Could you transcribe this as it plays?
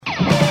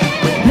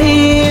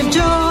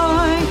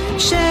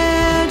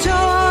share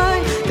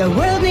joy. The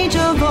world needs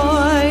your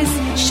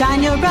voice.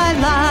 Shine your bright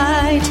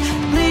light.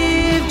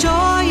 Live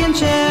joy and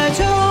share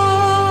joy.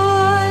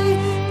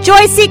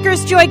 Joy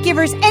seekers, joy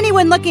givers,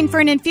 anyone looking for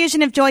an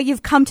infusion of joy,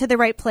 you've come to the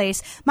right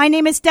place. My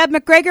name is Deb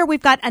McGregor.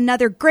 We've got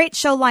another great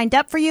show lined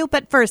up for you.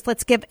 But first,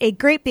 let's give a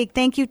great big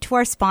thank you to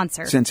our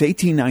sponsor. Since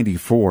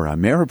 1894,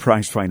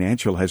 Ameriprise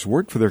Financial has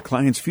worked for their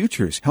clients'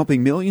 futures,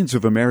 helping millions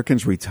of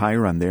Americans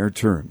retire on their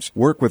terms.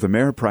 Work with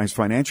Ameriprise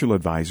Financial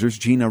advisors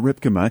Gina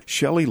Ripkema,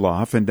 Shelley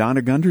Loff, and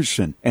Donna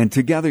Gunderson. And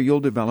together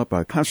you'll develop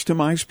a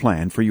customized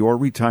plan for your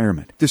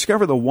retirement.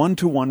 Discover the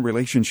one-to-one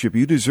relationship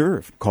you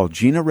deserve. Call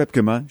Gina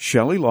Ripkema,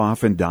 Shelley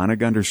Loff, and Donna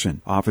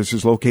Gunderson. Office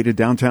is located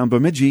downtown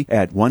Bemidji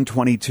at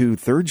 122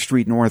 3rd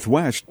Street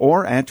Northwest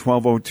or at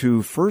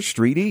 1202 1st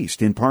Street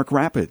East in Park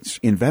Rapids.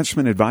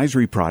 Investment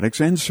advisory products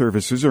and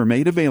services are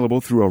made available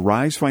through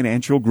Arise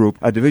Financial Group,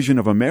 a division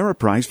of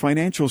Ameriprise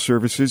Financial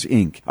Services,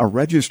 Inc., a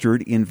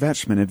registered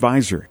investment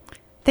advisor.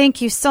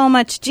 Thank you so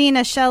much,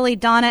 Gina, Shelley,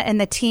 Donna, and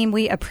the team.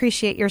 We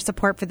appreciate your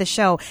support for the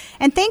show.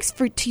 And thanks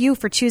to you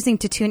for choosing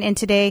to tune in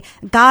today.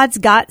 God's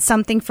got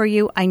something for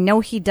you. I know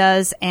He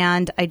does.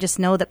 And I just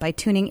know that by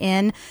tuning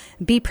in,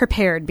 be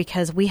prepared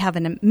because we have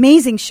an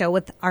amazing show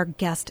with our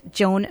guest,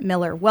 Joan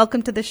Miller.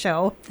 Welcome to the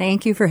show.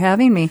 Thank you for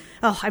having me.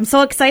 Oh, I'm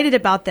so excited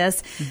about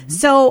this. Mm-hmm.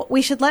 So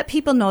we should let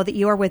people know that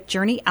you are with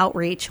Journey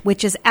Outreach,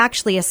 which is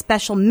actually a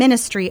special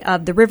ministry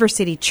of the River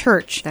City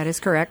Church. That is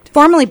correct.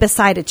 Formerly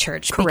Beside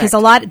Church. Correct. Because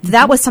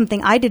that was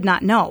something I did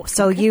not know.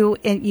 So you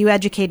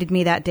educated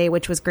me that day,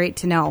 which was great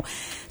to know.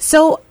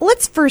 So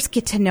let's first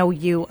get to know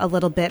you a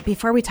little bit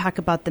before we talk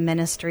about the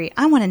ministry.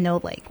 I want to know,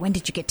 when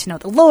did you get to know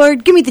the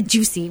Lord? Give me the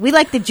juicy. We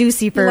like the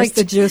juicy first. You like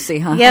the juicy,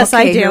 huh? Yes,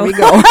 okay, I do. Here we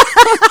go.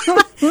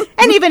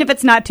 And even if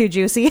it's not too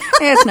juicy.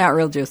 It's not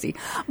real juicy.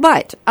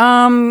 But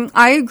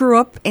I grew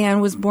up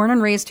and was born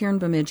and raised here in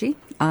Bemidji.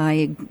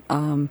 I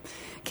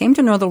came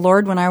to know the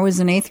Lord when I was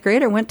in 8th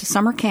grade. I went to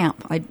summer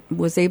camp. I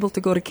was able to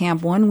go to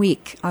camp 1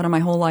 week out of my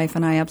whole life,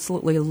 and I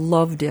absolutely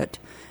loved it.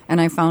 And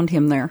I found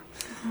Him there.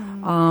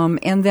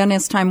 And then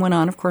as time went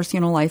on, of course,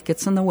 life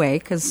gets in the way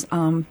because,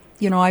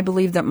 I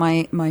believe that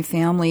my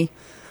family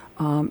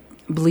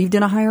believed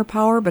in a higher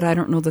power, but I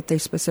don't know that they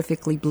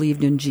specifically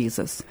believed in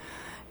Jesus.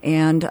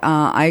 And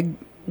I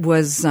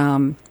was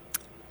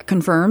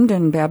confirmed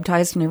and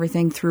baptized and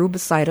everything through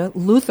Besida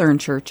Lutheran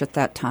Church at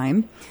that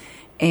time.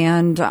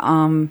 And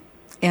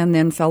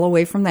then fell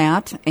away from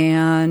that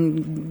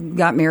and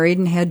got married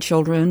and had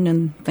children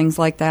and things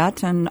like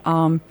that. And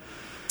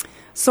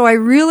so I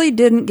really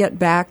didn't get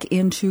back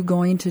into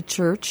going to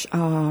church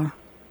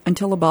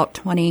until about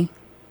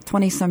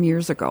 20-some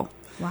years ago.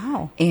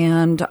 Wow.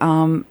 And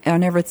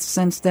ever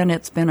since then,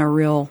 it's been a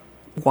real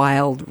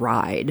wild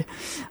ride.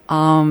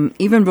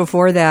 Even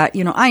before that,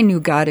 I knew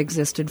God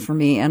existed for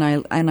me, and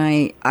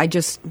I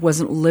just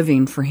wasn't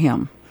living for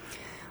Him.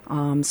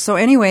 So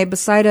anyway,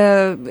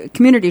 Besida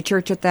Community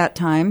Church at that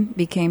time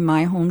became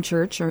my home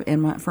church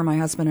for my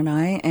husband and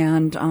I,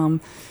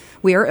 and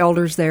we are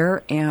elders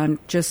there, and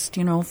just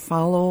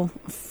follow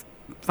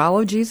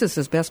Jesus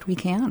as best we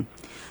can.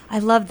 I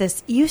love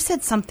this. You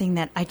said something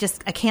that I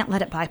can't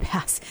let it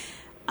bypass.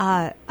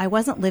 I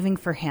wasn't living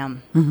for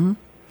Him,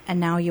 and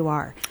now you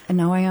are. And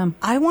now I am.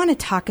 I want to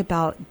talk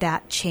about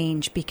that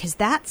change because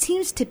that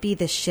seems to be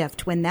the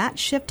shift. When that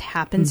shift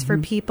happens for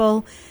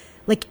people,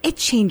 it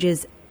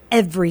changes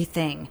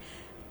everything.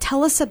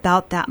 Tell us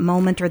about that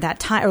moment or that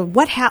time, or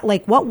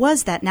what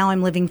was that? Now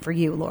I'm living for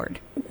you, Lord.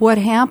 What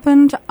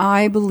happened,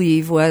 I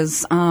believe,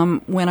 was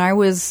when I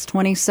was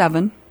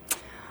 27.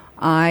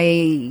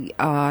 I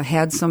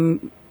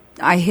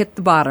hit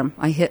the bottom.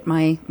 I hit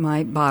my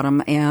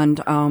bottom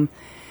and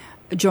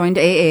joined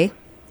AA,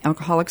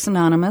 Alcoholics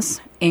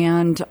Anonymous,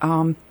 and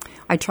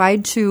I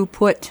tried to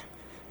put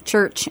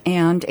church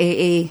and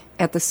AA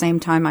at the same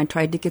time. I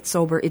tried to get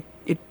sober. It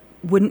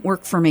wouldn't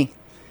work for me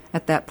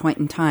at that point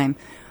in time.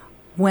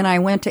 When I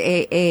went to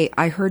AA,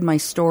 I heard my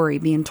story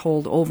being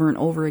told over and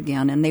over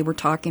again, and they were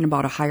talking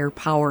about a higher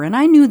power. And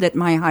I knew that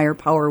my higher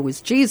power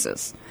was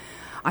Jesus.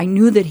 I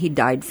knew that He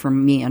died for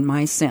me and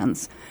my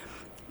sins.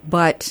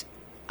 But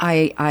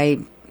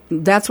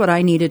that's what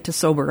I needed to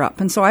sober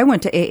up. And so I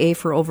went to AA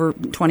for over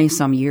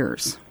 20-some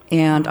years.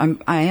 And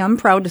I am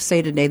proud to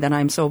say today that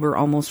I'm sober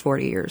almost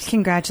 40 years.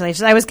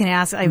 Congratulations. I was going to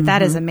ask,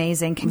 that is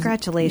amazing.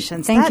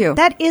 Congratulations. Thank you.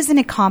 That is an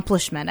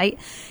accomplishment.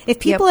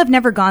 If people have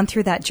never gone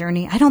through that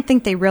journey, I don't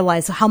think they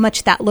realize how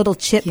much that little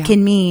chip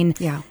can mean.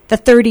 Yeah. The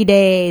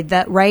 30-day,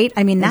 right?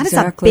 I mean, that is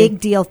a big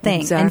deal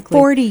thing. Exactly. And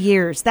 40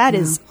 years, that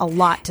is a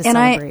lot to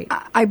celebrate.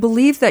 I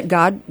believe that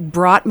God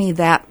brought me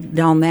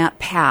down that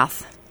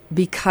path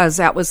because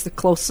that was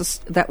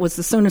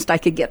the soonest I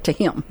could get to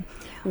Him.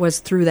 Was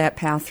through that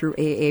path through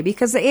AA,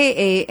 because the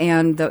AA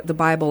and the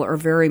Bible are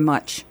very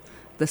much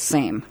the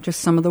same. Just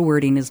some of the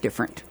wording is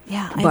different.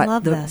 Yeah, I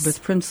love this. But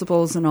the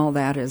principles and all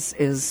that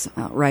is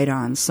right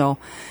on. So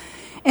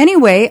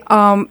anyway,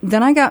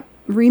 then I got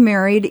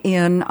remarried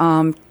in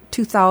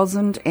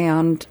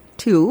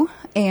 2002,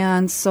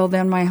 and so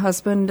then my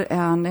husband,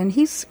 and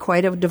he's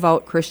quite a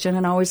devout Christian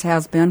and always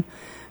has been,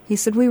 he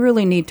said, we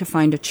really need to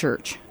find a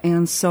church.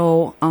 And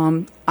so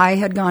I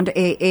had gone to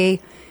AA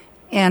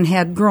and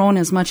had grown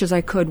as much as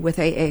I could with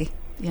AA,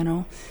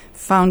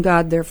 found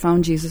God there,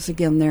 found Jesus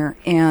again there.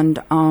 And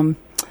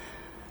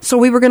so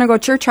we were going to go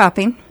church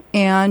hopping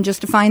and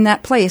just to find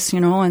that place,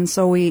 And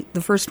so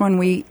the first one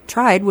we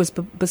tried was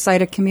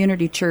beside a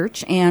community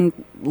church, and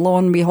lo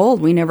and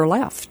behold, we never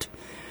left.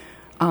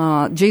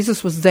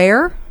 Jesus was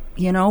there,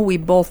 we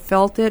both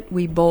felt it,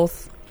 we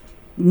both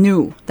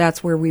knew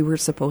that's where we were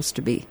supposed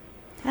to be.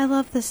 I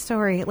love this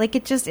story. Like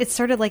it's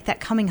sort of like that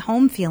coming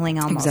home feeling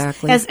almost.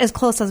 Exactly. As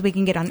close as we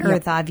can get on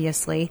earth,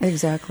 obviously.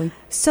 Exactly.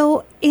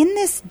 So in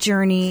this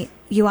journey,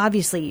 you're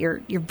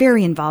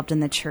very involved in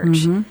the church.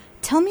 Mm-hmm.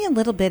 Tell me a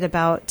little bit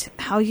about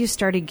how you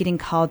started getting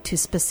called to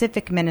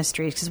specific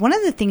ministries. Because one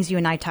of the things you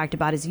and I talked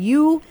about is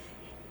you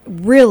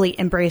really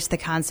embraced the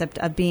concept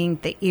of being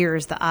the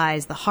ears, the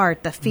eyes, the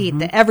heart, the feet,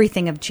 the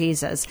everything of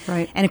Jesus.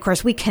 Right. And of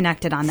course, we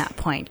connected on that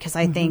point because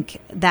I think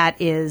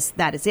that is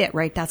it,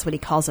 right? That's what he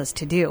calls us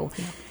to do.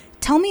 Yeah.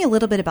 Tell me a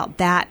little bit about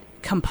that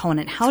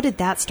component. How did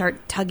that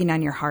start tugging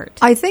on your heart?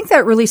 I think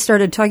that really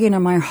started tugging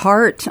on my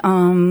heart.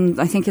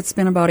 I think it's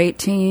been about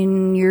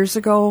 18 years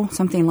ago,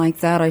 something like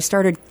that. I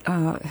started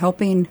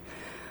helping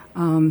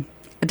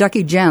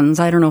Ducky Jens.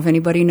 I don't know if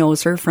anybody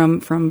knows her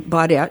from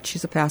Baudette.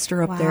 She's a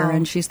pastor up there,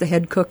 and she's the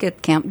head cook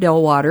at Camp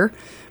Delwater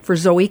for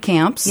Zoe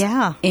Camps.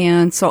 Yeah.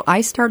 And so I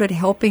started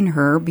helping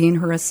her, being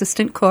her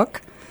assistant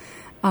cook,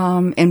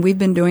 and we've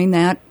been doing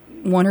that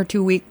 1 or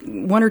 2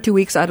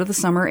 weeks out of the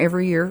summer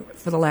every year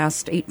for the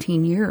last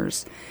 18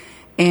 years.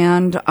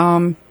 And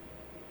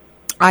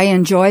I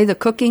enjoy the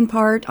cooking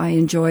part. I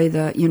enjoy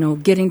the,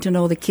 getting to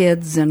know the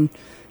kids and,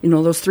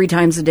 those 3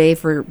 times a day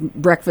for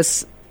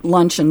breakfast,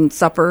 lunch, and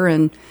supper.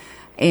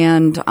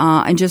 And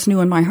I just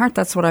knew in my heart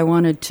that's what I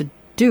wanted to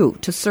do,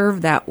 to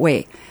serve that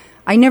way.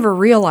 I never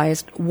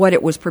realized what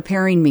it was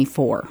preparing me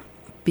for,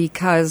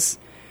 because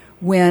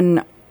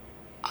when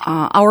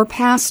our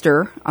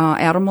pastor,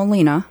 Adam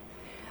Molina,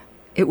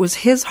 it was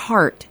his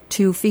heart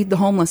to feed the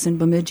homeless in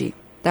Bemidji.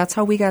 That's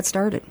how we got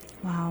started.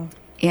 Wow.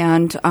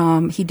 And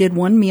he did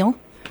one meal.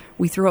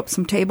 We threw up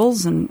some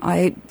tables, and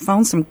I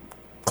found some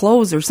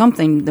clothes or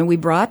something that we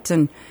brought,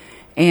 and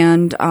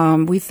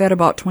we fed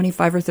about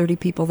 25 or 30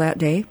 people that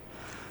day.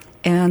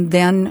 And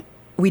then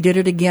we did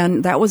it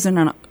again. That was in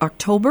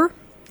October.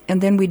 And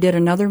then we did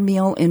another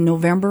meal in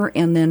November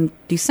and then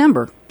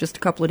December, just a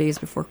couple of days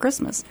before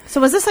Christmas.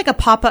 So was this like a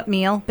pop-up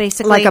meal,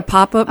 basically? Like a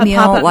pop-up meal,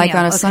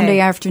 on a Sunday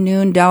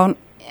afternoon down,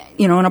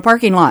 in a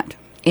parking lot.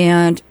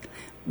 And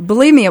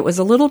believe me, it was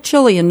a little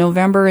chilly in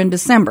November and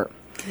December.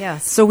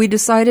 Yes. So we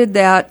decided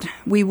that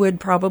we would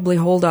probably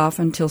hold off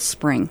until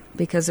spring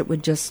because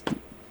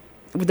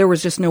there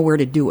was just nowhere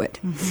to do it.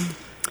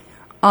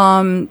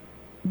 Mm-hmm.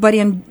 But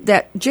in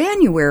that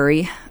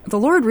January, the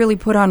Lord really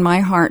put on my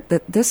heart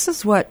that this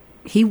is what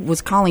He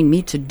was calling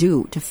me to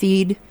do,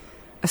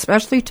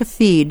 especially to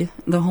feed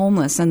the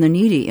homeless and the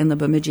needy in the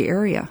Bemidji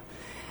area.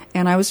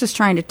 And I was just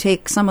trying to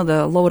take some of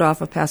the load off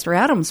of Pastor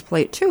Adams'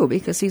 plate, too,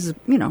 because he's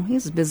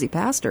a busy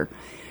pastor.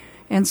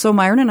 And so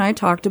Myron and I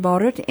talked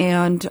about it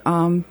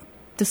and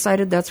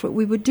decided that's what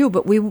we would do.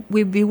 But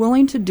we'd be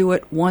willing to do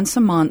it once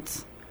a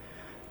month,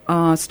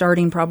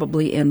 starting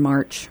probably in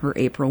March or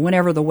April,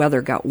 whenever the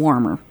weather got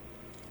warmer.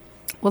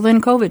 Well,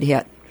 then COVID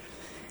hit,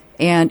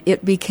 and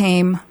it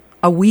became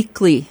a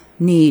weekly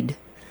need.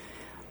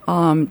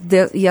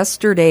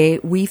 Yesterday,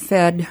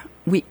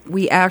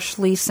 we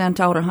actually sent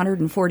out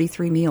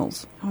 143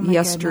 meals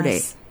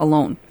yesterday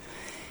alone.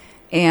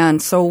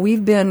 And so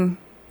we've been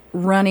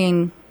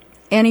running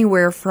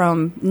anywhere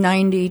from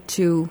 90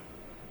 to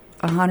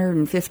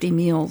 150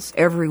 meals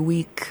every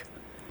week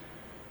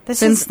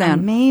since then.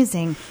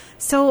 Amazing.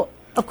 So,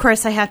 of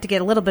course, I have to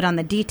get a little bit on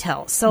the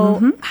details.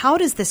 So how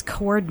does this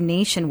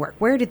coordination work?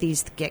 Where do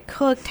these get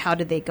cooked? How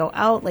do they go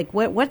out? Like,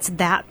 what's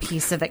that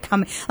piece of it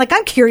coming? Like,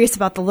 I'm curious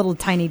about the little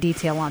tiny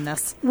detail on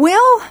this.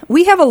 Well,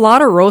 we have a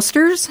lot of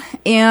roasters,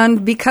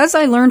 and because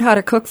I learned how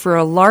to cook for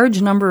a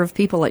large number of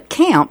people at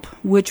camp,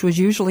 which was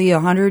usually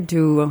 100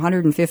 to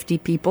 150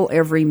 people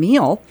every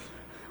meal,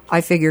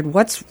 I figured,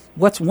 what's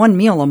one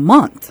meal a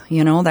month?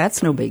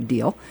 That's no big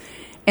deal.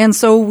 And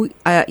so,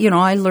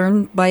 I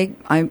learned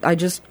I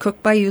just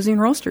cook by using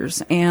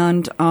roasters.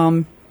 And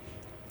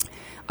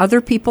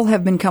other people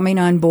have been coming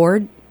on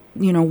board,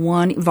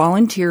 one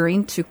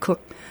volunteering to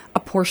cook a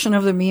portion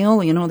of the meal.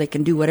 They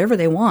can do whatever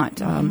they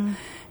want.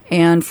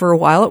 And for a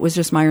while, it was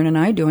just Myron and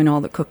I doing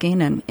all the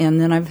cooking. And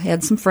then I've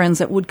had some friends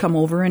that would come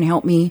over and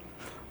help me,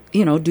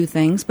 do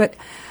things. But,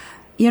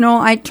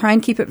 I try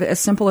and keep it as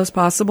simple as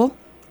possible.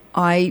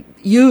 I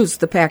use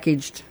the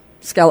packaged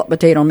scallop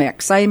potato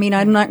mix. I mean,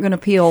 I'm not going to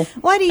peel.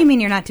 What do you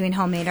mean you're not doing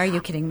homemade? Are you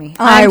kidding me?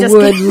 I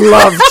would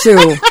love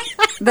to.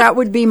 That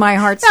would be my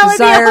heart's desire.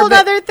 That would be a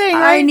whole other thing,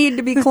 right? I need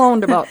to be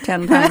cloned about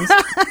 10 times.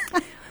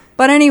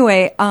 But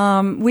anyway,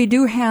 we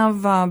do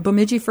have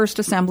Bemidji First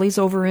Assemblies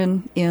over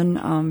in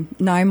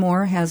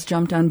Nymore has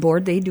jumped on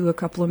board. They do a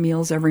couple of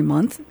meals every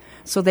month.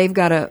 So they've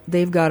got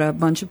a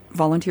bunch of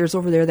volunteers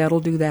over there that'll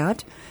do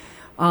that.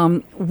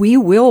 We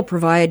will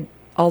provide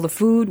all the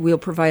food. We'll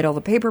provide all the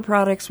paper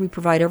products. We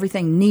provide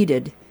everything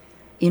needed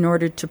in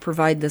order to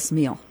provide this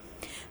meal.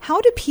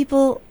 How do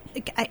people,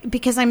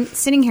 because I'm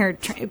sitting here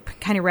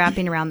kind of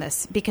wrapping around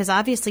this, because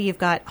obviously you've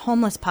got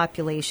homeless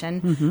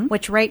population,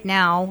 which right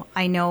now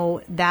I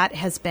know that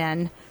has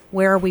been,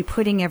 where are we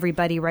putting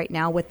everybody right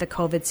now with the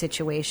COVID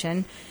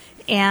situation?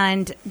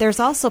 And there's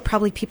also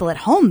probably people at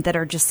home that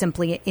are just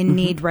simply in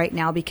need right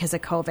now because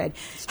of COVID.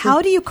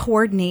 How do you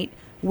coordinate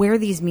where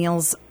these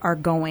meals are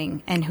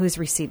going and who's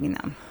receiving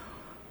them?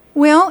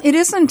 Well, it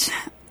isn't.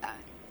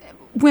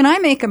 When I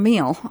make a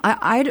meal,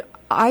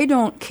 I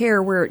don't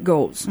care where it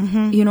goes.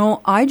 You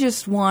know, I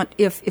just want,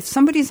 if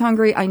somebody's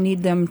hungry, I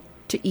need them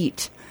to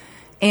eat.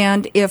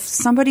 And if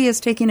somebody is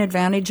taking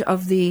advantage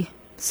of the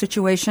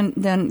situation,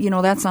 then, you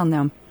know, that's on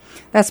them.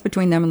 That's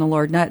between them and the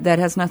Lord. That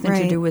has nothing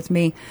to do with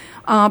me.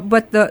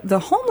 But the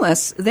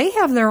homeless, they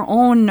have their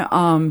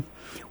own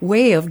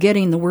way of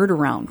getting the word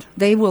around.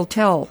 They will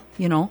tell,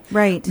 you know.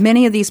 Right.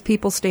 Many of these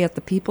people stay at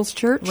the People's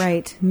Church.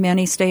 Right.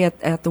 Many stay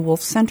at the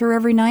Wolf Center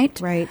every night.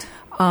 Right.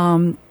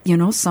 You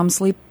know, some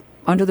sleep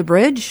under the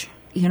bridge.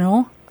 You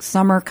know,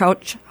 some are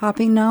couch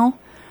hopping now.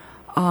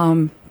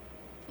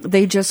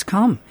 They just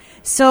come.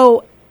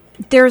 So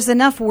there's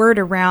enough word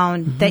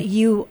around that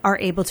you are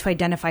able to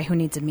identify who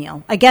needs a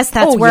meal. I guess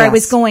that's where I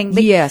was going.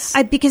 Yes.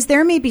 Because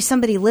there may be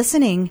somebody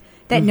listening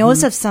that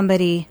knows of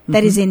somebody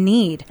that is in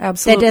need.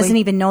 Absolutely. That doesn't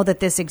even know that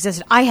this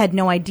existed. I had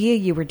no idea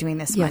you were doing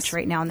this much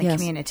right now in the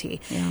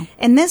community. Yeah.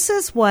 And this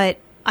is what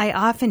I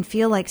often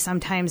feel like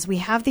sometimes we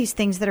have these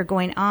things that are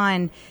going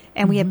on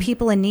and we have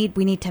people in need.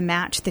 We need to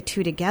match the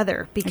two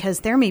together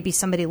because there may be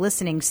somebody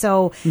listening.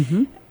 So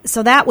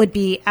so that would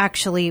be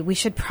actually, we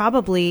should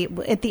probably,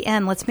 at the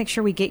end, let's make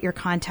sure we get your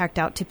contact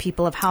out to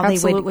people of how they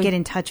would get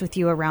in touch with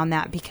you around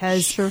that,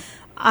 because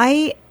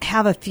I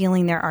have a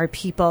feeling there are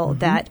people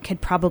that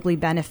could probably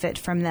benefit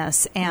from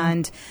this.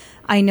 And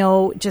I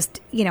know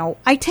just, you know,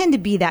 I tend to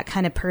be that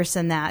kind of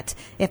person that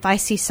if I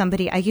see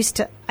somebody, I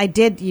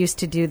did used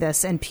to do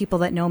this, and people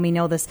that know me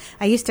know this.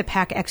 I used to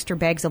pack extra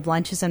bags of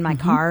lunches in my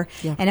car.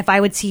 Yeah. And if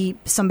I would see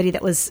somebody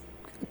that was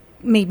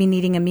maybe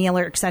needing a meal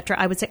or et cetera,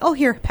 I would say, oh,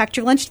 here, packed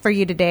your lunch for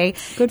you today.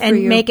 Good for and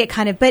you. Make it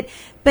kind of, but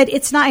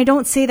it's not, I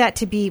don't say that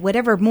to be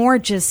whatever, more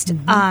just,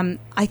 I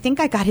think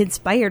I got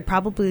inspired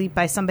probably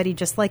by somebody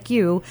just like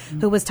you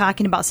who was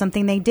talking about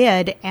something they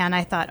did. And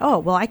I thought, oh,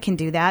 well, I can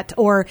do that.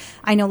 Or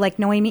I know like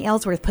Noemi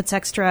Ellsworth puts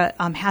extra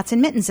hats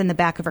and mittens in the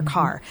back of her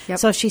car. Yep.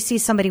 So if she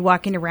sees somebody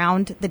walking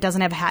around that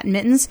doesn't have a hat and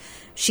mittens,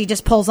 she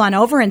just pulls on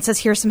over and says,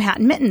 here's some hat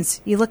and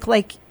mittens. You look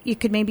like you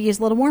could maybe use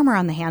a little warmer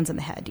on the hands and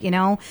the head, you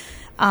know?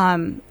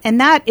 And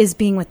that is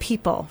being with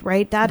people,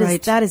 right? That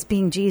is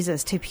being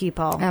Jesus to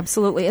people.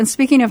 Absolutely. And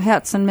speaking of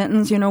hats and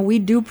mittens, you know, we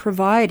do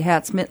provide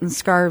hats, mittens,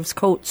 scarves,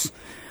 coats,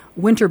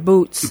 winter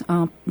boots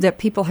that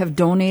people have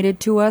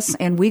donated to us,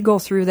 and we go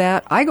through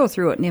that. I go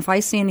through it, and if I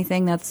see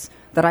anything that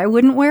I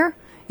wouldn't wear,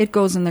 it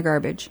goes in the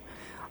garbage.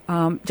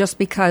 Just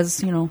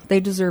because, you know,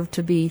 they deserve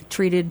to be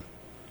treated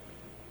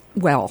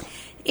well.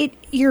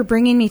 You're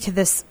bringing me to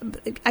this.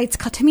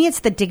 To me, it's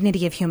the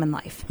dignity of human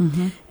life.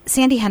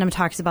 Sandy Henham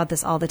talks about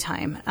this all the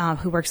time,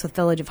 who works with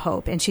Village of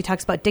Hope, and she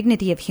talks about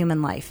dignity of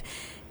human life.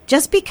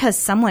 Just because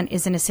someone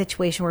is in a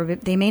situation where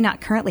they may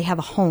not currently have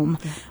a home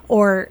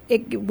or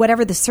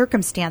whatever the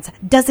circumstance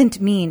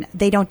doesn't mean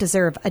they don't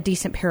deserve a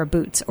decent pair of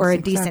boots or a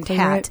decent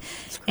hat.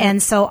 Right.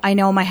 And so I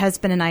know my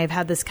husband and I have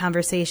had this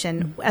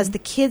conversation. As the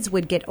kids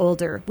would get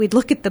older, we'd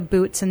look at the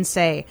boots and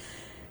say,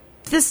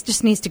 this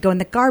just needs to go in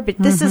the garbage.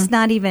 This is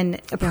not even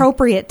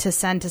appropriate to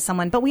send to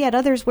someone. But we had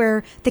others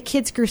where the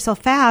kids grew so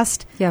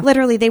fast,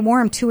 literally they wore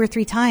them 2 or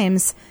 3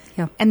 times,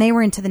 and they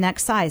were into the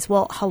next size.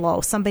 Well,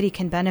 hello, somebody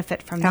can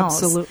benefit from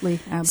those. Absolutely.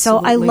 So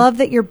I love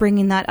that you're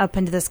bringing that up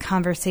into this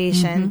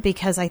conversation,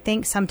 because I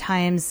think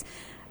sometimes,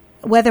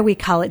 whether we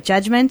call it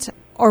judgment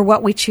or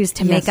what we choose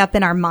to make up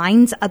in our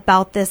minds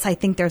about this, I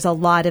think there's a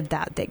lot of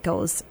that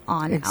goes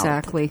on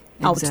out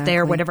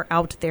there, whatever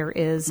out there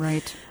is.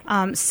 Right.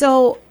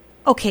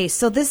 Okay,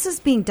 so this is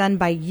being done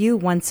by you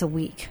once a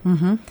week.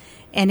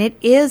 And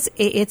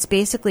it's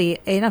basically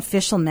an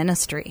official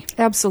ministry.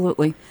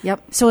 Absolutely.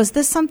 Yep. So is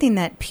this something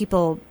that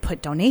people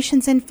put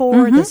donations in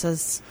for? This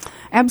is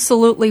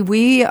absolutely.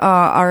 We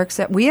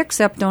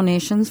accept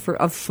donations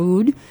of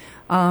food.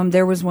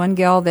 There was one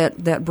gal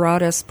that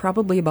brought us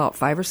probably about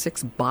 5 or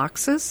 6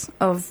 boxes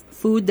of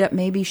food that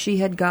maybe she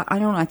had got. I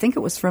don't know. I think it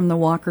was from the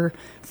Walker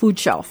food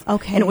shelf.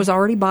 Okay. And it was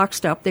already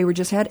boxed up. They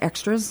just had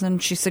extras,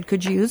 and she said,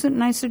 "Could you use it?"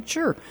 And I said,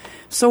 "Sure."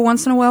 So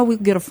once in a while, we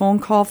get a phone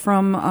call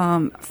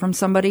from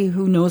somebody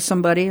who knows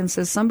somebody and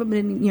says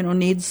somebody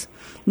needs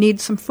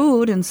some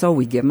food, and so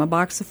we give them a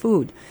box of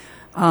food.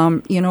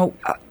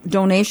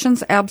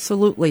 Donations,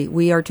 absolutely.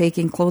 We are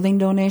taking clothing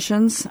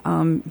donations,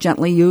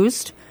 gently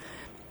used.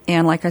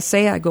 And like I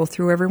say, I go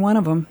through every one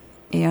of them.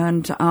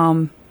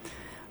 And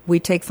we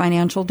take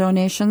financial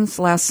donations.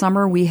 Last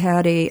summer, we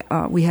had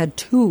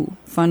 2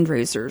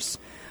 fundraisers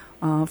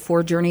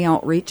for Journey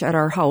Outreach at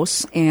our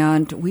house,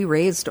 and we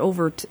raised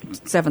over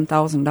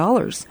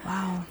 $7,000.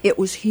 Wow. It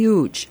was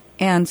huge.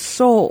 and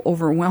so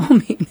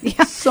overwhelming.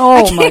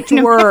 So much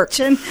work.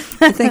 Imagine.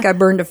 I think I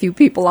burned a few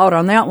people out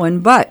on that one,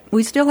 but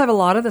we still have a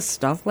lot of the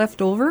stuff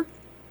left over.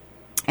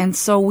 And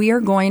so we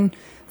are going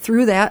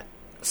through that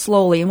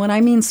slowly. And when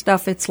I mean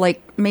stuff, it's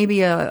like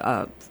maybe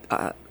a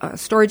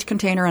storage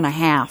container and a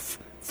half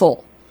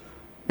full.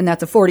 And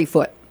that's a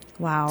 40-foot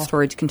Wow.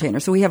 storage container.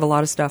 So we have a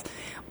lot of stuff.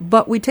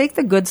 But we take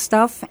the good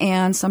stuff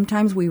and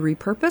sometimes we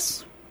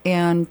repurpose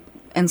and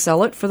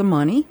sell it for the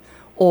money,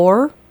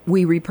 or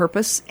we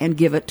repurpose and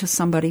give it to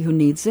somebody who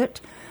needs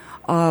it.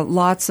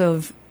 Lots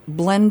of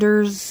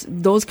blenders,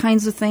 those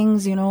kinds of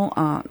things,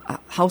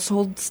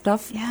 household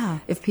stuff. Yeah.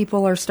 If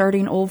people are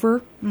starting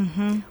over,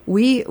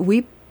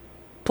 we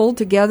pulled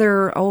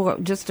together,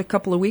 just a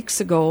couple of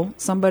weeks ago,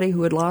 somebody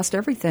who had lost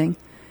everything,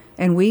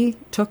 and we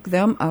took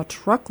them a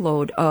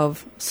truckload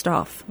of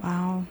stuff.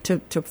 Wow. To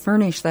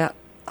furnish that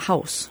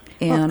house.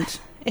 And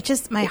It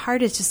just, my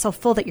heart is just so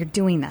full that you're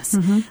doing this.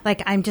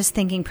 Like, I'm just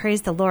thinking,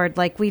 praise the Lord.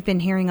 Like, we've been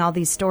hearing all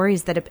these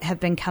stories that have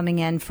been coming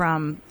in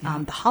from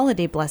the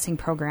holiday blessing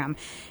program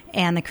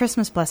and the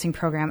Christmas blessing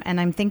program. And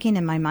I'm thinking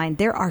in my mind,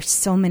 there are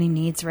so many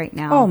needs right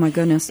now. Oh, my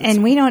goodness.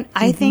 And we don't,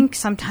 I think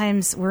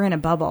sometimes we're in a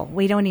bubble.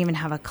 We don't even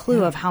have a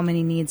clue of how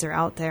many needs are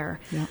out there.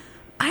 Yeah.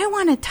 I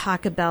want to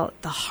talk about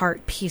the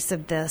heart piece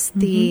of this,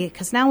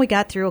 because now we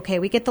got through, okay,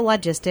 we get the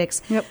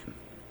logistics. Yep.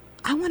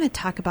 I want to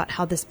talk about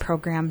how this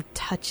program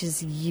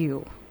touches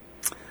you.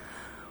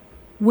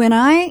 When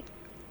I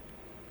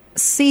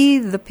see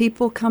the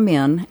people come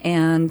in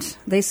and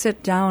they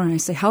sit down and I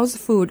say, "How's the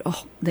food?"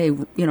 Oh,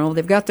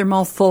 they've got their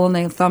mouth full and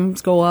their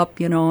thumbs go up,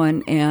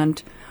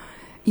 and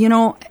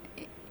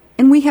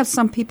we have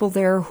some people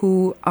there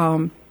who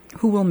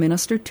will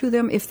minister to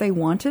them if they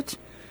want it.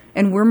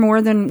 And we're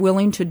more than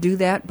willing to do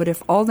that. But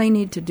if all they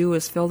need to do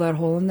is fill that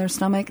hole in their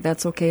stomach,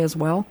 that's okay as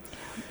well.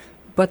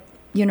 But,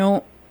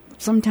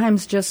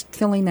 sometimes just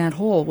filling that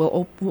hole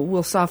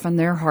will soften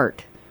their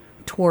heart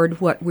toward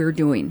what we're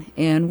doing.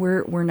 And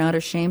we're not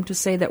ashamed to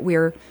say that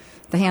we're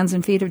the hands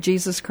and feet of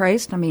Jesus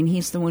Christ. I mean,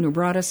 He's the one who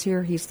brought us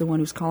here. He's the one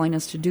who's calling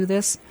us to do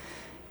this.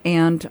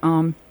 And,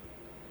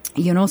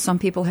 some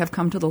people have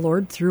come to the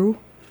Lord through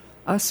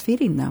us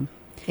feeding them.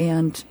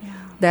 And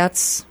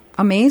that's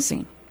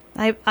amazing.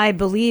 I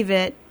believe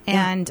it,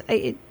 and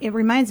it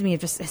reminds me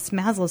of just it's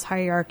Maslow's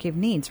hierarchy of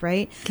needs,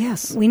 right?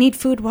 Yes. We need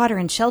food, water,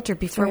 and shelter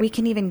before right. we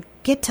can even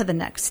get to the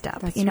next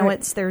step. That's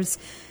right. right.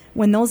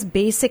 When those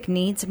basic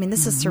needs, I mean,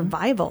 this is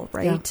survival,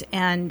 right? Yeah.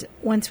 And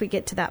once we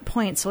get to that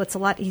point, so it's a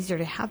lot easier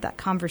to have that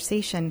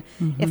conversation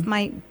if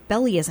my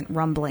belly isn't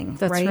rumbling,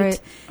 That's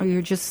right? Or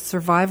you're just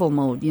survival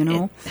mode,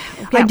 Yeah,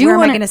 I do where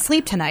am I wanna- going to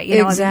sleep tonight?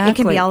 Exactly. It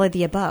can be all of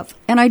the above.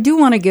 And I do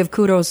want to give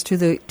kudos to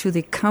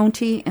the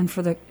county and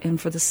for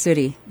the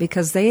city,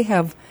 because they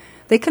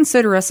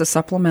consider us a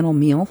supplemental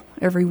meal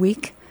every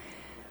week.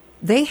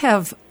 They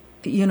have,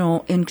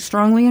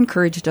 strongly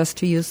encouraged us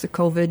to use the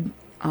COVID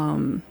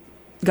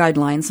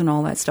guidelines and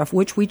all that stuff,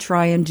 which we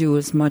try and do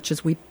as much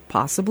as we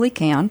possibly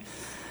can.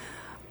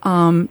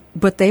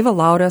 But they've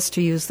allowed us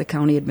to use the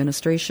county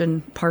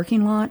administration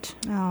parking lot,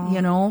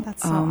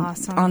 that's so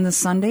awesome. on the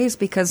Sundays,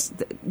 because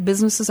the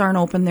businesses aren't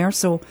open there,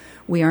 so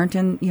we aren't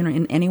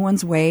in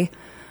anyone's way.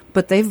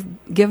 But they've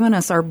given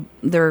us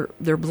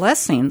their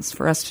blessings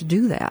for us to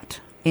do that.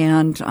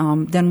 And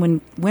then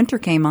when winter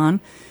came on,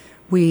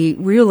 we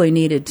really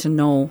needed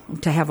to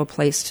have a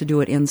place to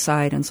do it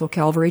inside. And so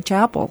Calvary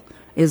Chapel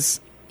is,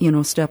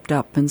 stepped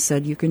up and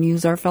said, you can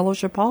use our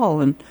fellowship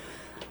hall, and,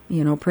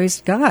 praise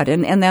God.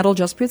 And that'll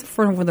just be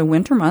for the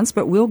winter months,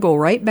 but we'll go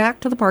right back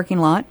to the parking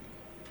lot.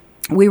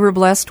 We were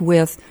blessed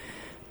with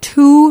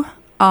 2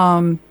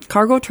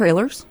 cargo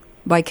trailers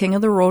by King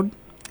of the Road.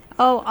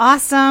 Oh,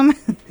 awesome.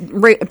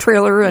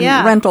 Trailer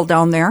and rental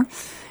down there.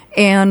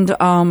 And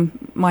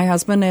my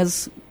husband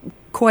is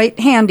quite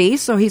handy,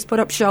 so he's put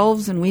up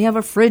shelves, and we have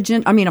a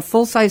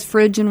full-size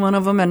fridge in one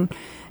of them, and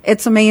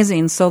it's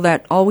amazing. So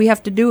that all we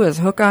have to do is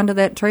hook onto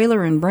that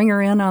trailer and bring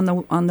her in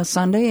on the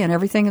Sunday, and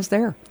everything is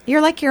there.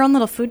 You're like your own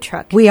little food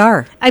truck. We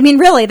are. I mean,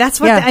 really,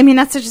 that's what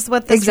that's just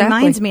what this Exactly.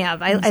 reminds me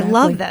of. I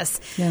love this.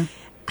 Yeah.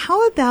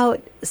 How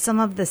about some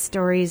of the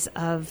stories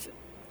of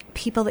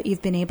people that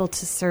you've been able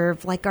to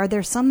serve? Like, are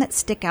there some that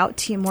stick out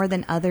to you more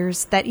than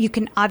others that you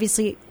can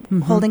obviously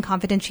hold in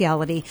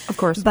confidentiality? Of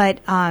course. But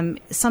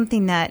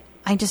something that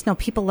I just know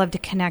people love to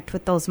connect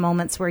with, those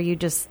moments where you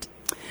just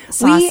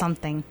saw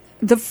something.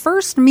 The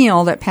first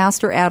meal that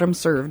Pastor Adam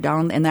served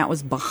down, and that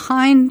was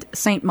behind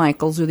St.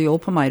 Michael's, or the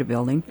old Pomida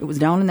building. It was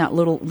down in that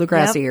the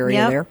grassy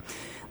area there.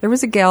 There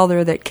was a gal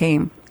there that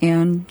came,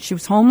 and she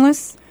was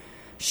homeless.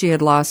 She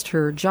had lost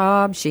her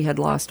job. She had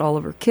lost all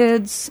of her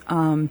kids.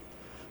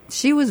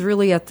 She was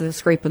really at the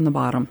scraping the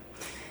bottom.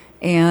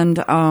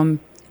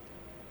 And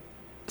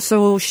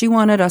so she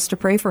wanted us to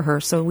pray for her.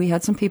 So we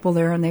had some people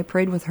there, and they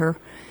prayed with her.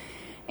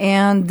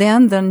 And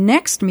then the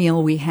next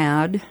meal we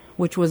had,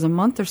 which was a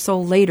month or so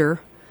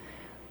later,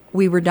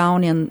 we were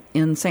down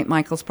in St.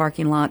 Michael's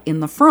parking lot in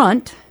the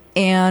front,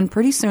 and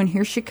pretty soon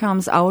here she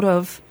comes out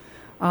of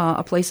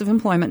a place of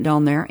employment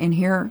down there, and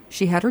here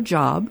she had her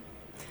job.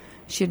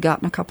 She had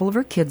gotten a couple of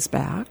her kids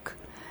back,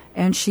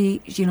 And she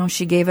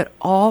gave it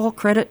all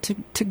credit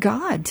to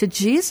God, to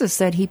Jesus,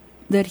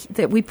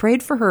 that we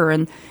prayed for her,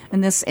 and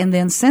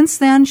then since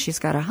then she's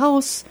got a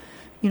house.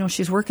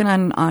 She's working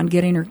on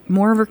getting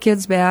more of her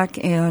kids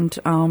back,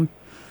 and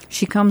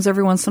she comes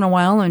every once in a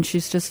while, and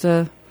she's just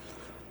a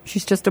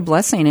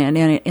blessing,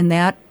 and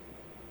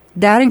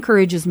that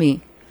encourages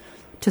me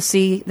to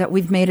see that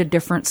we've made a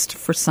difference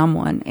for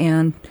someone.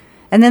 And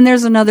then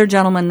there's another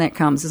gentleman that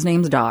comes. His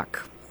name's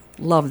Doc.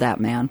 Love that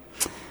man.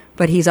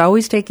 But he's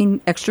always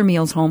taking extra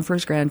meals home for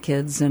his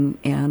grandkids,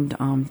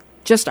 and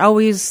just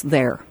always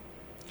there.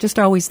 Just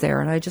always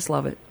there, and I just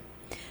love it.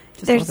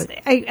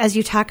 As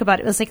you talk about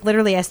it, it was like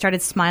literally I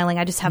started smiling.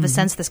 I just have a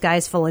sense this guy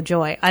is full of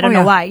joy. I don't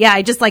know why. Yeah,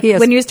 I just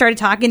when you started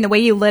talking, the way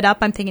you lit up,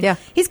 I'm thinking,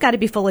 he's got to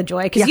be full of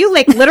joy. Because you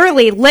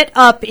literally lit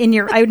up in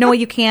your, I know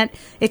you can't,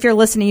 if you're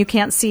listening, you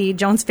can't see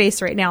Joan's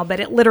face right now, but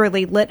it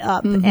literally lit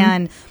up.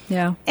 And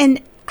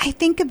I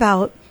think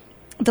about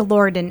the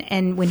Lord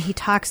and when he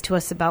talks to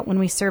us about when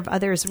we serve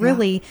others,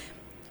 really,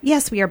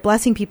 yes, we are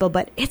blessing people,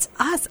 but it's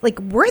us. Like,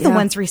 we're the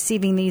ones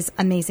receiving these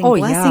amazing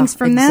blessings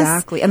from this.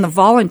 Exactly. And the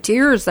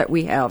volunteers that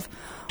we have.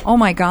 Oh,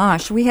 my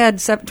gosh. We had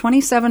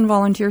 27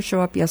 volunteers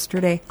show up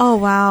yesterday. Oh,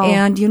 wow.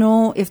 And,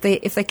 if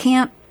they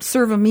can't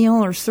serve a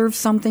meal or serve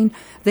something,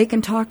 they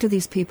can talk to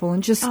these people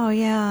and just... Oh,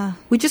 yeah.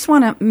 We just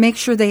want to make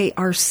sure they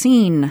are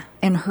seen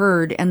and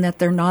heard, and that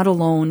they're not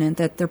alone, and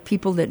that they're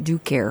people that do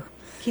care.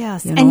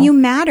 Yes. And you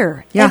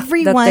matter. Yeah,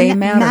 everyone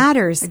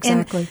matters.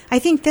 Exactly. And I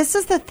think this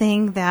is the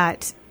thing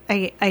that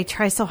I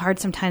try so hard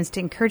sometimes to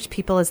encourage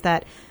people, is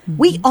that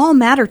we all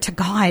matter to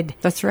God.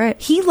 That's right.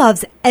 He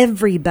loves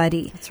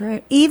everybody. That's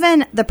right.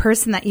 Even the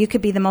person that you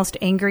could be the most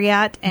angry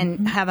at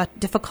and have a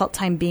difficult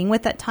time being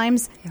with at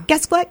times,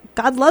 guess what?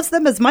 God loves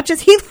them as much as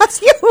he loves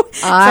you.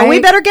 So we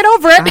better get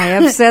over it. I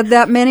have said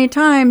that many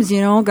times,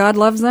 God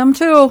loves them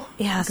too.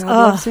 Yes.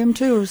 God loves him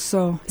too.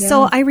 So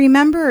I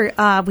remember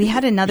we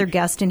had another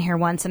guest in here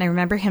once, and I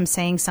remember him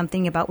saying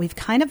something about we've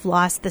kind of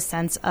lost the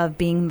sense of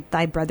being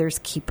thy brother's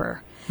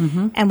keeper.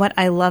 And what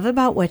I love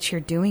about what you're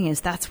doing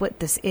is that's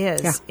what this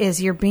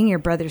is you're being your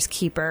brother's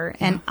keeper,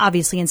 and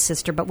obviously in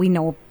sister, but we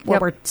know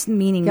what we're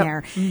meaning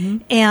there.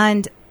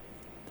 And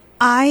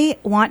I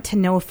want to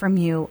know from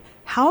you,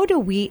 how do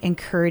we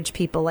encourage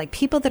people, like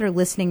people that are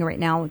listening right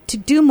now, to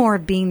do more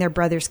of being their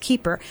brother's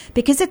keeper?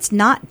 Because it's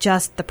not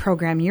just the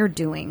program you're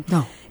doing.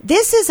 No.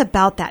 This is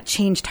about that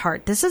changed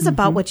heart. This is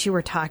about what you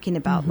were talking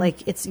about.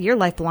 Like, it's your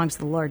life belongs to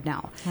the Lord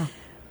now. Yeah.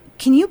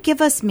 Can you give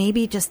us,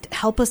 maybe just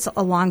help us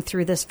along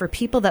through this for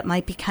people that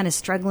might be kind of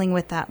struggling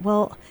with that?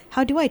 Well,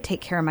 how do I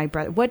take care of my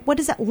brother? What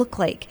does that look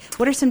like?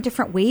 What are some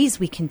different ways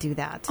we can do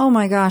that? Oh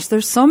my gosh,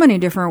 there's so many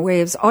different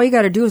ways. All you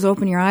got to do is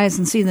open your eyes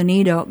and see the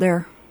need out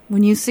there.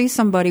 When you see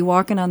somebody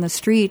walking on the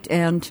street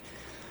and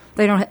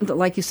they don't,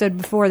 like you said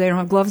before, they don't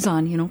have gloves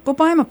on, go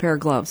buy them a pair of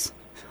gloves.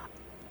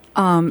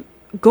 Go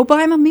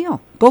buy them a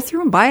meal. Go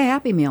through and buy a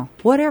Happy Meal,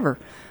 whatever.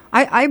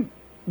 I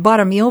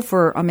bought a meal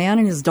for a man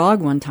and his dog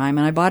one time,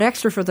 and I bought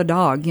extra for the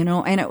dog,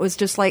 and it was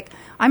just like,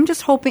 I'm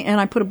just hoping, and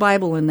I put a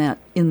Bible in that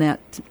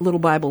little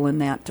Bible in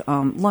that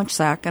lunch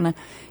sack, and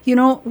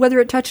whether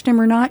it touched him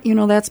or not,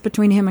 that's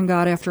between him and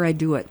God after I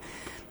do it.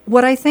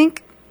 What I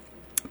think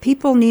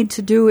people need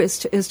to do is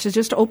to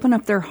just open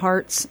up their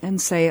hearts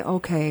and say,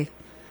 okay,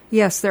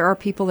 yes, there are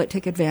people that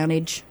take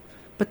advantage,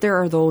 but there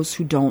are those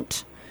who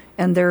don't,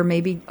 and they're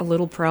maybe a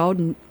little proud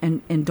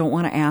and don't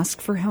want to ask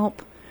for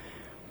help.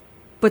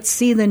 But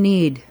see the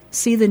need,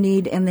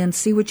 and then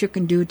see what you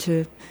can do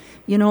to,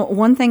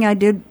 one thing I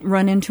did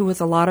run into with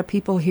a lot of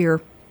people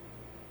here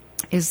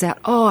is that,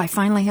 I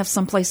finally have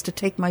someplace to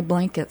take my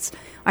blankets.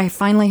 I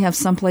finally have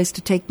someplace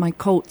to take my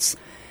coats.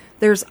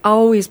 There's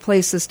always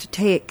places to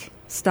take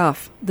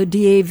stuff. The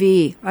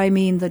DAV,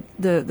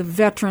 the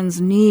veterans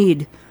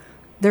need,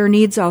 their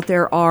needs out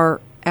there are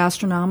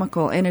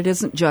astronomical, and it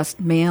isn't just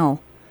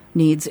male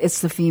needs, it's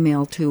the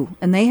female too.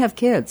 And they have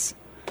kids,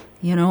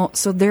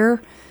 so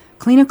they're...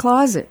 Clean a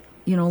closet.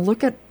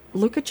 Look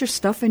at your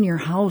stuff in your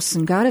house,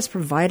 and God has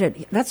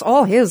provided. That's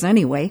all His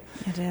anyway.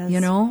 It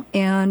is.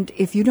 And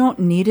if you don't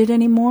need it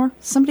anymore,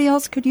 somebody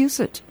else could use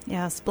it.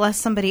 Yes, bless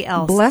somebody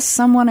else. Bless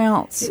someone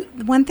else.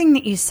 One thing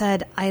that you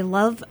said, I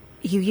love,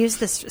 you use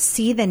this,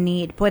 see the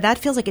need. Boy, that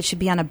feels like it should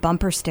be on a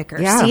bumper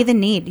sticker. Yeah. See the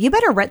need. You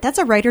better write, that's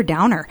a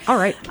writer-downer. All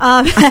right.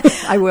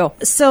 I will.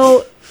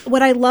 So...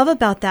 what I love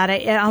about that,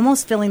 I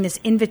almost feeling this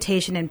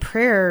invitation in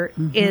prayer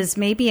is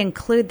maybe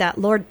include that,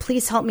 Lord,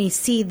 please help me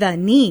see the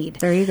need.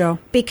 There you go.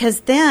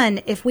 Because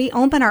then if we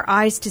open our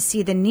eyes to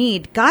see the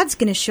need, God's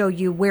going to show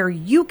you where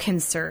you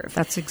can serve.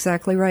 That's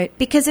exactly right.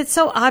 Because it's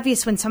so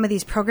obvious when some of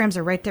these programs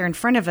are right there in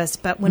front of us,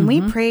 but when we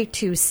pray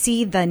to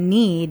see the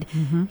need,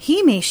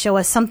 He may show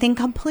us something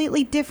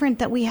completely different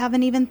that we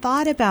haven't even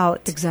thought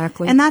about.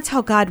 Exactly. And that's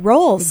how God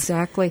rolls.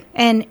 Exactly.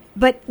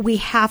 But we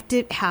have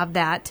to have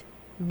that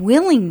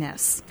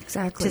willingness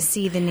to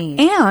see the need,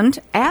 and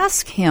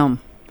ask Him,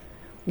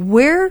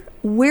 where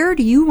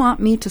do you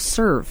want me to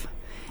serve?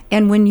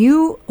 And when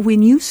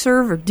you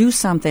serve or do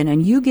something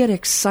and you get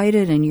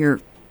excited and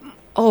you're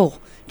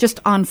just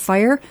on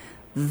fire,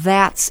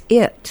 that's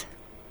it.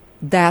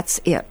 that's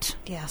it.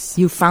 Yes.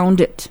 You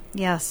found it.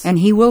 Yes. And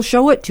he will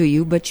show it to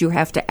you, but you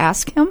have to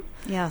ask him.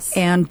 Yes.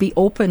 And be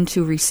open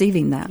to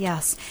receiving that.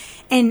 Yes.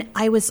 And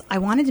I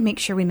wanted to make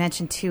sure we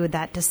mentioned too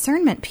that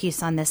discernment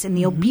piece on this and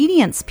the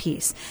obedience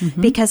piece,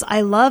 because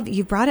I love,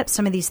 you brought up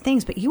some of these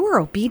things, but you were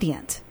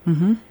obedient.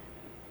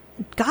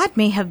 God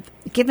may have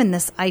given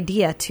this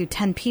idea to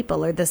 10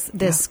 people or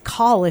this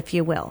call, if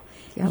you will.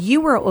 Yep.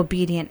 You were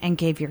obedient and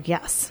gave your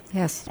yes.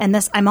 Yes. And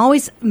I'm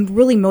always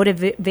really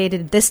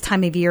motivated this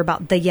time of year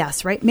about the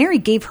yes, right? Mary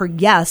gave her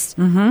yes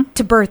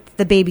to birth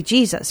the baby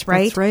Jesus,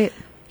 right? That's right.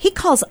 He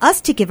calls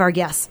us to give our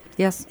yes.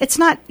 Yes. It's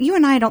not, you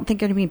and I don't think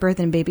are going to be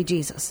birthing baby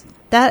Jesus.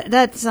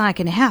 That's not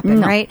going to happen,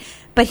 No. right?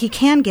 But he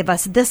can give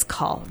us this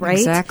call, right?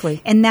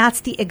 Exactly. And that's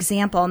the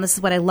example. And this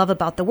is what I love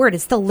about the word.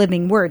 It's the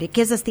living word. It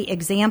gives us the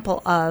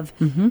example of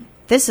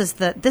this is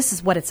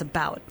what it's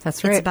about.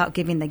 That's right. It's about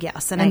giving the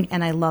yes.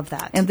 And I love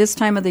that. And this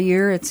time of the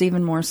year, it's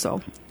even more so.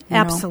 you know.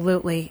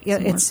 Absolutely.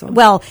 It's more so.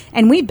 Well,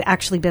 and we've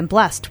actually been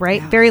blessed,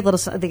 right? Yeah. Very little.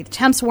 The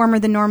temp's warmer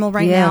than normal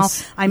right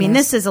Yes. now. I mean,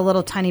 Yes. this is a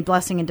little tiny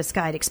blessing in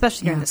disguise,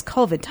 especially during Yeah. this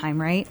COVID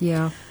time, right?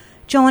 Yeah.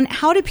 Joan,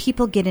 how do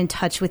people get in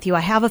touch with you?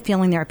 I have a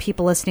feeling there are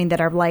people listening that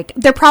are like,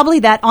 they're probably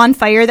that on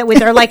fire that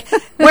they're like,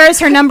 where's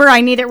her number? I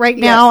need it right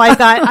now.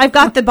 I've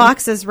got the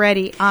boxes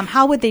ready.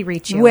 How would they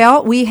reach you?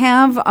 Well, we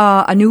have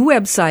a new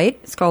website.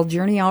 It's called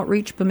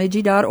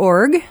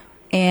journeyoutreachbemidji.org.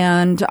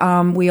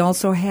 And we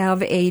also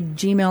have a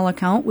Gmail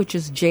account, which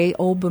is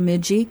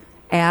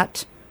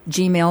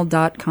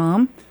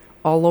jobemidji@gmail.com,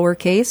 all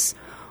lowercase.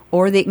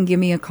 Or they can give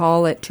me a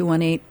call at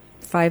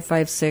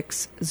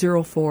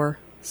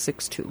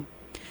 218-556-0462.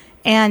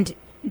 And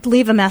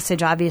leave a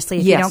message, obviously,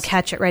 if you Yes. don't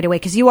catch it right away,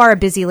 because you are a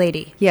busy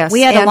lady. Yes,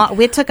 we had and-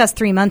 It took us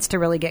 3 months to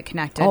really get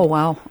connected. Oh,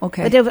 wow.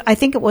 Okay. But I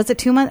think it was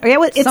 2 months. Or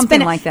it's Something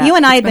been like that. You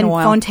and I It's have been been a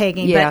while. phone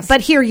tagging, Yes.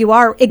 but here you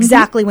are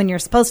exactly when you're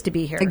supposed to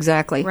be here.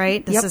 Exactly.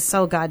 Right. This Yep. is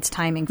so God's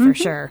timing for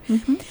sure.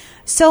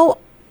 So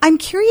I'm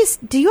curious.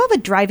 Do you have a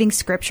driving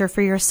scripture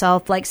for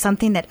yourself, like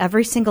something that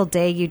every single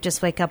day you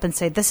just wake up and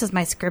say, "This is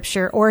my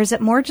scripture," or is it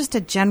more just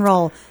a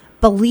general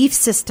belief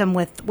system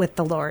with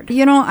the Lord?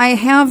 You know, I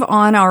have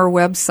on our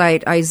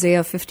website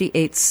Isaiah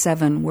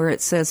 58:7, where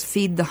it says,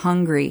 "Feed the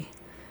hungry."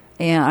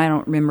 And I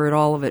don't remember it,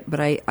 all of it, but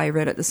I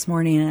read it this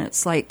morning, and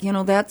it's like, you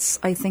know,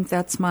 I think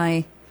that's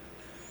my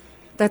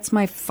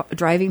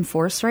driving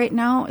force right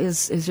now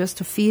is just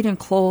to feed and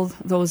clothe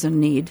those in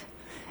need.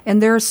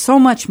 And there's so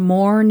much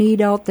more need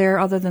out there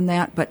other than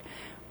that, but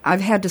I've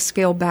had to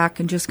scale back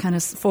and just kind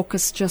of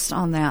focus just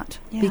on that,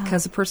 Yeah.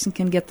 because a person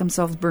can get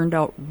themselves burned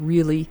out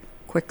really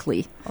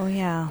quickly. Oh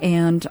yeah.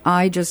 And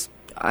I just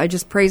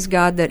praise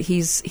God that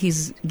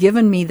He's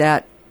given me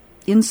that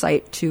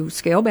insight to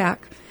scale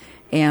back,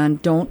 and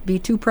don't be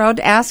too proud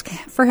to ask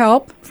for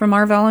help from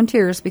our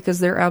volunteers, because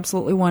they're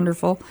absolutely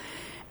wonderful.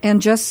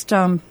 And just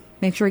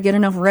make sure I get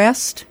enough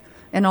rest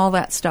and all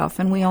that stuff,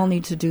 and we all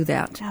need to do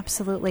that.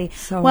 Absolutely.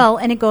 So- Well,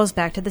 and it goes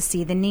back to the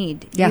see the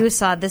need. Yeah. You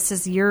saw this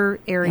is your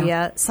area.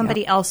 Yeah.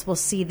 Somebody else will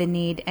see the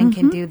need and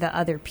can do the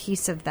other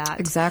piece of that.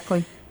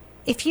 Exactly.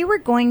 If you were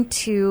going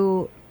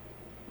to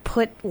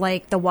put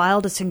like the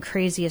wildest and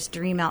craziest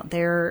dream out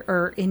there,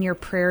 or in your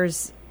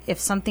prayers, if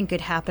something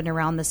could happen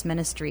around this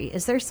ministry,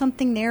 is there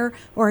something there,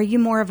 or are you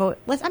more of a,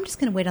 I'm just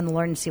going to wait on the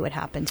Lord and see what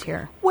happens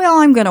here? Well,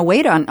 I'm going to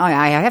wait on.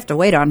 I have to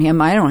wait on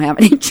Him. I don't have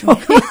any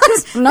choice.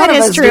 None That of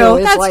is us true. do.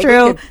 It's That's like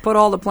true. We could put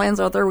all the plans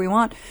out there we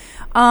want.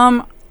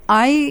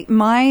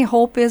 My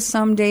hope is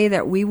someday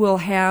that we will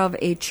have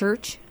a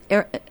church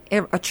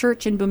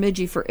in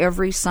Bemidji for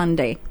every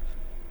Sunday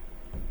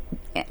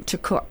to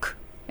cook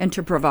and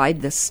to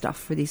provide this stuff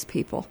for these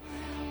people,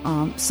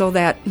 so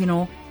that, you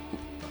know,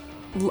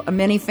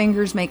 many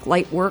fingers make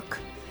light work,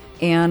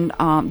 and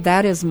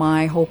that is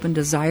my hope and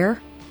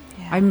desire.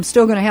 Yeah. I'm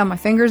still going to have my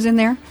fingers in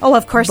there. Oh,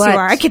 of course But- you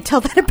are. I could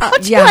tell that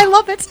about you. yeah. I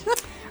love it.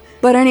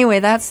 But anyway,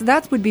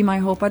 that would be my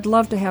hope. I'd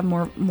love to have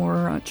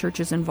more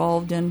churches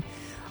involved, and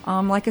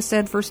like I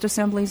said, First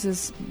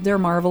Assemblies they're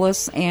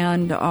marvelous,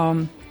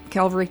 and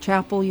Calvary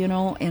Chapel, you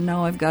know, and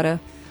now I've got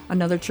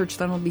another church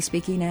that I'll be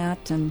speaking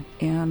at, and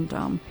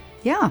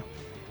yeah,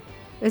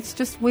 it's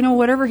just, we know,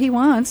 whatever He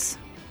wants,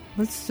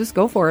 let's just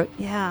go for it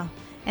Yeah.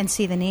 And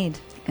see the need.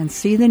 and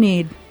see the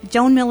need.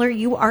 Joan Miller,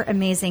 you are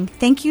amazing.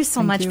 Thank you so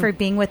Thank much you. for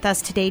being with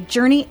us today.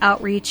 Journey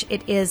Outreach,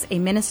 it is a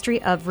ministry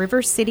of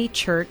River City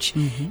Church.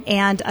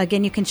 And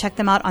again, you can check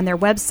them out on their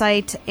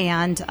website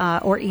and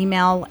or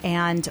email.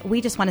 And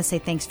we just want to say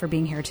thanks for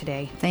being here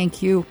today.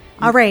 Thank you.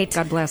 All right.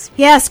 God bless.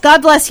 Yes,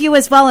 God bless you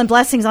as well, and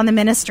blessings on the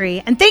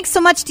ministry. And thanks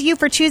so much to you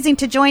for choosing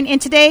to join in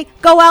today.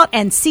 Go out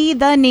and see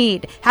the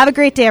need. Have a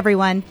great day,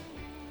 everyone.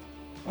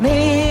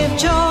 Live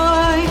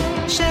joy,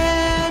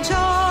 share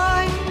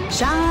joy,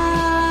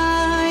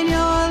 shine your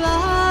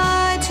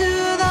light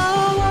to the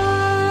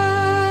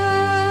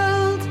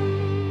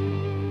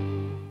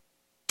world.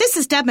 This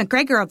is Deb Deb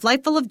McGregor of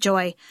Life Full of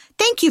Joy.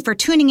 Thank you for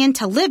tuning in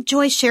to Live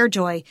Joy, Share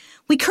Joy.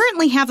 We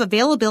currently have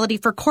availability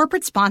for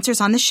corporate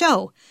sponsors on the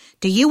show.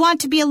 Do you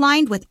want to be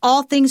aligned with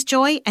all things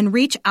joy and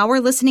reach our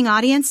listening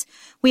audience?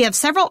 We have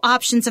several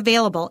options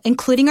available,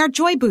 including our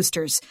Joy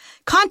Boosters.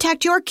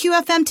 Contact your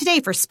QFM today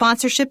for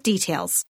sponsorship details.